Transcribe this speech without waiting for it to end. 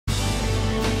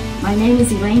My name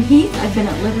is Elaine Heath. I've been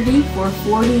at Liberty for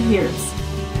 40 years.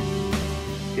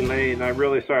 Elaine, I'm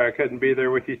really sorry I couldn't be there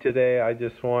with you today. I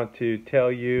just want to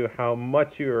tell you how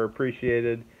much you are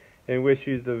appreciated and wish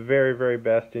you the very, very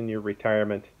best in your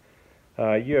retirement.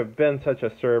 You have been such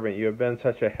a servant. You have been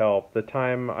such a help. The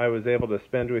time I was able to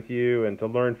spend with you and to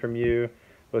learn from you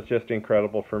was just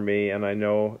incredible for me, and I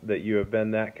know that you have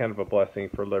been that kind of a blessing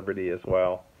for Liberty as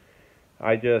well.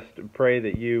 I just pray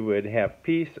that you would have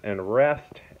peace and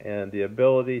rest and the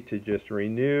ability to just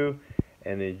renew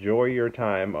and enjoy your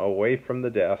time away from the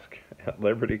desk at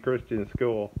Liberty Christian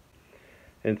School.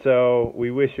 And so we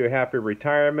wish you a happy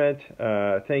retirement.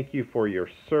 Thank you for your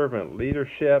servant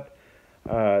leadership,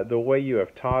 the way you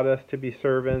have taught us to be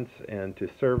servants and to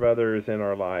serve others in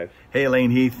our lives. Hey Elaine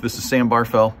Heath, this is Sam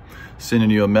Barfell sending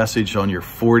you a message on your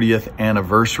 40th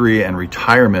anniversary and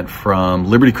retirement from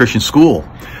Liberty Christian School.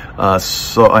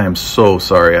 So I am so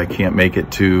sorry I can't make it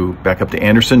back up to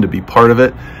Anderson to be part of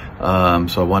it.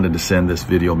 So I wanted to send this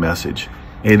video message.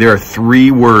 Hey, there are 3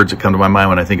 words that come to my mind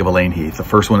when I think of Elaine Heath. The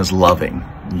first one is loving.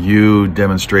 You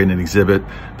demonstrate and exhibit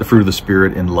the fruit of the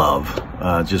Spirit in love.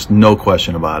 Just no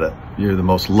question about it. You're the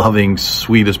most loving,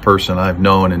 sweetest person I've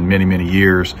known in many, many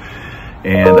years.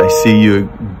 And I see you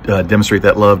demonstrate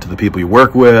that love to the people you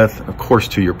work with, of course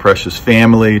to your precious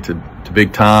family, to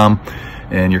Big Tom,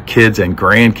 and your kids and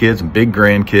grandkids and big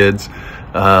grandkids.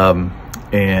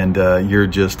 You're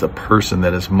just a person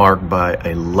that is marked by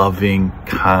a loving,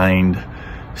 kind,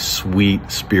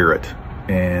 sweet spirit.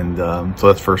 And so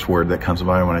that's the first word that comes to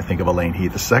mind when I think of Elaine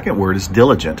Heath. The second word is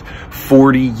diligent.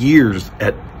 40 years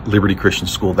at Liberty Christian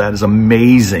School. That is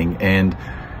amazing. And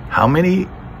how many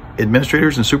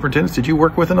administrators and superintendents did you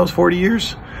work with in those 40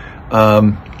 years?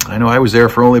 I know I was there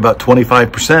for only about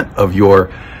 25% of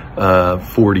your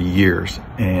 40 years.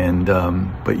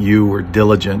 But you were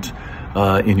diligent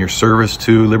in your service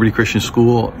to Liberty Christian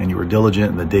School, and you were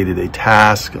diligent in the day-to-day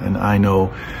task. And I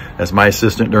know as my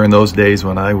assistant during those days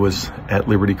when I was at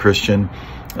Liberty Christian,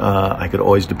 I could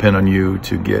always depend on you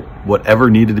to get whatever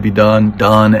needed to be done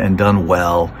and done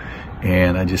well.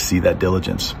 And I just see that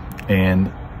diligence.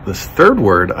 And this third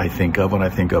word I think of when I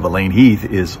think of Elaine Heath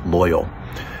is loyal.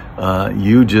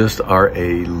 You just are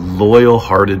a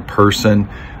loyal-hearted person.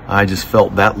 I just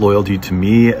felt that loyalty to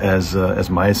me as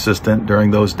my assistant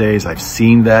during those days. I've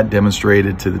seen that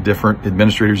demonstrated to the different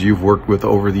administrators you've worked with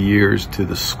over the years, to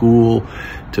the school,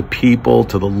 to people,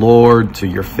 to the Lord, to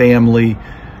your family.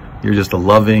 You're just a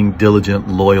loving, diligent,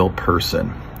 loyal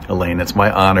person, Elaine. It's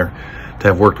my honor to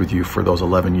have worked with you for those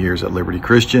 11 years at Liberty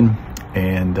Christian.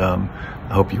 And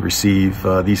I hope you receive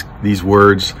these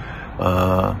words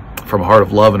from a heart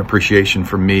of love and appreciation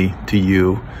from me to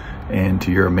you and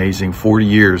to your amazing 40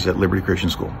 years at Liberty Christian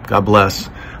School. God bless.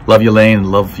 Love you, Elaine,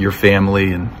 and love your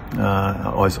family. And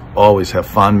I always have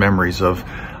fond memories of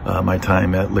my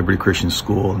time at Liberty Christian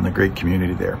School and the great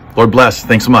community there. Lord bless.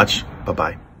 Thanks so much.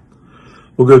 Bye-bye.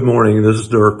 Well, good morning. This is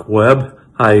Dirk Webb.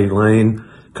 Hi, Elaine.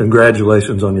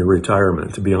 Congratulations on your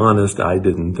retirement. To be honest, I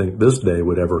didn't think this day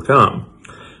would ever come.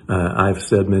 I've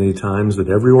said many times that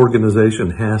every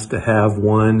organization has to have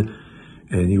one,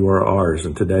 and you are ours.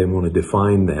 And today I want to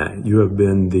define that. You have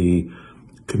been the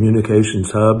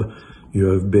communications hub.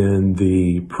 You have been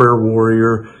the prayer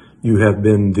warrior. You have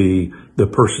been the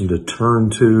person to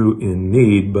turn to in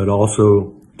need, but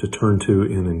also to turn to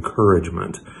in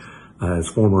encouragement. As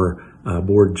former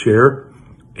board chair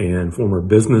and former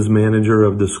business manager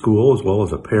of the school, as well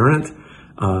as a parent,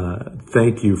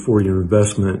 thank you for your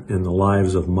investment in the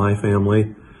lives of my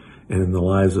family and in the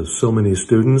lives of so many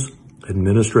students,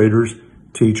 administrators,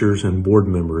 teachers, and board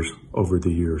members over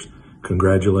the years.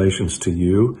 Congratulations to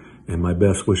you, and my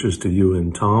best wishes to you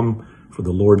and Tom for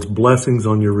the Lord's blessings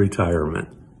on your retirement.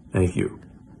 Thank you.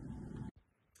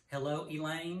 Hello,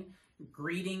 Elaine.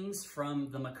 Greetings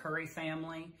from the McCurry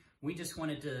family. We just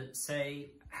wanted to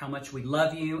say how much we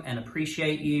love you and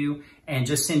appreciate you, and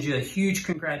just send you a huge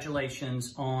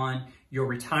congratulations on your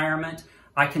retirement.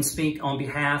 I can speak on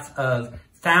behalf of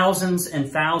thousands and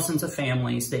thousands of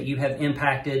families that you have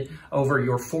impacted over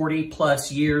your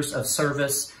 40+ years of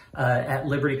service at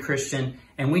Liberty Christian.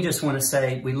 And we just want to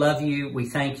say we love you, we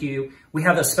thank you. We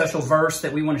have a special verse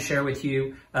that we want to share with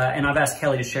you, and I've asked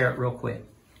Kelly to share it real quick.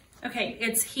 Okay,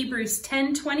 it's Hebrews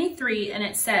 10:23, and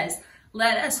it says,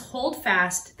 "Let us hold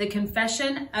fast the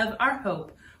confession of our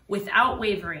hope without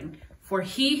wavering, for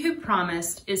he who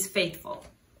promised is faithful."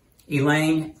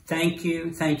 Elaine, thank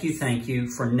you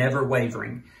for never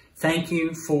wavering. Thank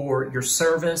you for your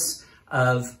service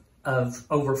of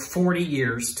over 40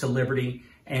 years to Liberty.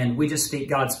 And we just speak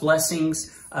God's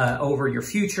blessings over your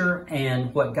future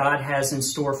and what God has in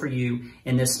store for you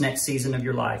in this next season of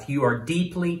your life. You are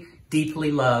deeply,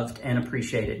 deeply loved and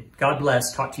appreciated. God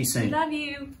bless. Talk to you soon. Love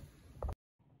you.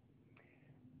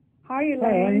 Hi,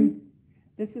 Elaine.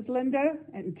 This is Linda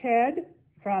and Ted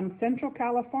from Central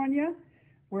California.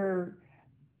 We're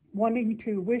wanting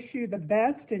to wish you the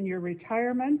best in your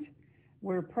retirement.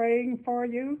 We're praying for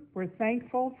you. We're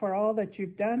thankful for all that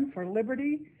you've done for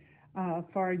Liberty,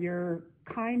 for your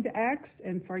kind acts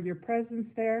and for your presence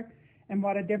there, and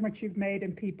what a difference you've made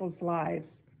in people's lives.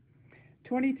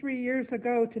 23 years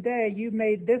ago today, you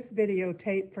made this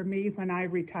videotape for me when I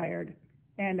retired.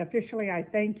 And officially, I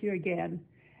thank you again.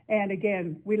 And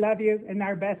again, we love you and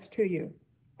our best to you.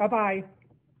 Bye-bye.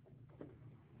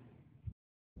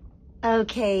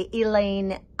 Okay,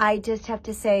 Elaine, I just have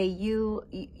to say you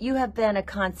have been a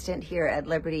constant here at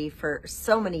Liberty for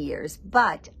so many years,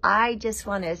 but I just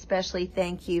want to especially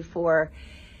thank you for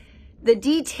the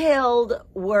detailed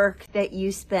work that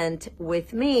you spent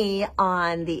with me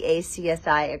on the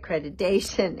ACSI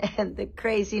accreditation and the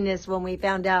craziness when we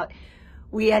found out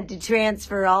we had to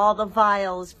transfer all the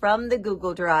files from the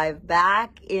Google Drive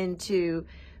back into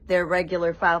their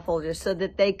regular file folders so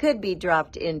that they could be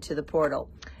dropped into the portal.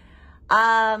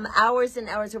 Hours and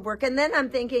hours of work. And then I'm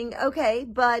thinking, okay,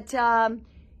 but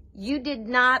you did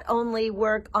not only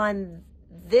work on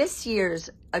this year's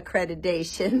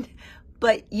accreditation,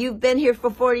 but you've been here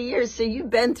for 40 years, so you've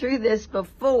been through this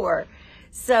before.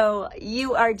 So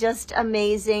you are just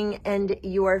amazing, and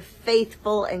you are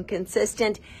faithful and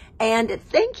consistent. And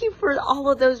thank you for all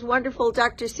of those wonderful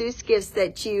Dr. Seuss gifts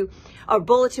that you, or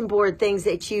bulletin board things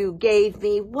that you gave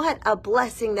me. What a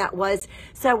blessing that was.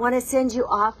 So I want to send you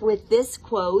off with this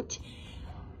quote.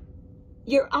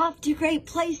 You're off to great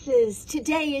places.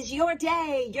 Today is your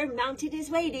day. Your mountain is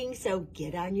waiting, so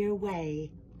get on your way.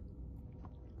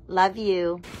 Love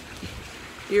you.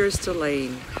 Dearest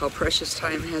Elaine, how precious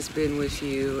time has been with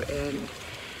you,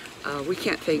 and we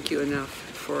can't thank you enough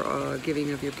for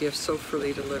giving of your gifts so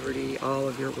freely to Liberty, all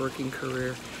of your working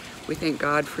career. We thank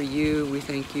God for you. We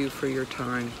thank you for your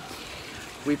time.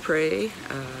 We pray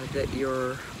that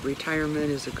your retirement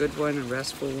is a good one, a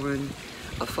restful one,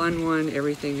 a fun one,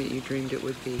 everything that you dreamed it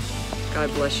would be. God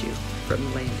bless you from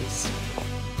the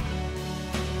Landys.